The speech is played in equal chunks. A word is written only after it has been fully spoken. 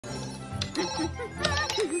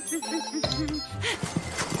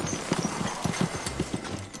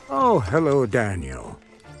Oh, hello, Daniel.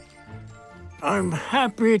 I'm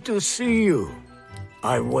happy to see you.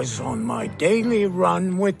 I was on my daily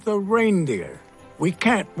run with the reindeer. We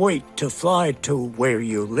can't wait to fly to where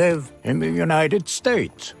you live in the United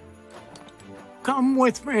States. Come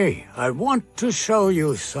with me. I want to show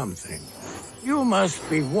you something. You must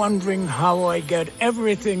be wondering how I get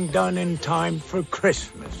everything done in time for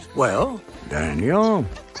Christmas. Well, Daniel,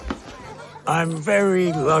 I'm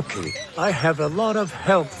very lucky. I have a lot of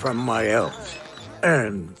help from my elves.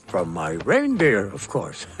 And from my reindeer, of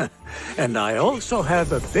course. And I also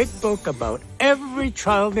have a big book about every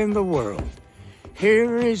child in the world.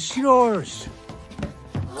 Here is yours.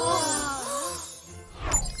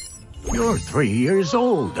 You're 3 years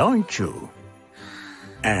old, aren't you?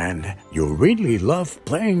 And you really love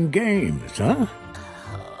playing games, huh?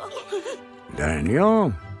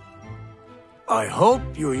 Daniel? I hope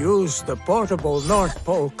you use the portable North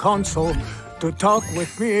Pole console to talk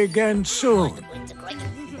with me again soon.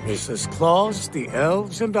 Mrs. Claus, the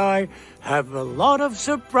elves, and I have a lot of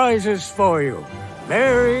surprises for you.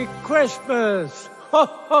 Merry Christmas! Ho,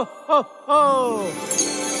 ho, ho,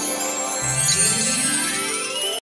 ho!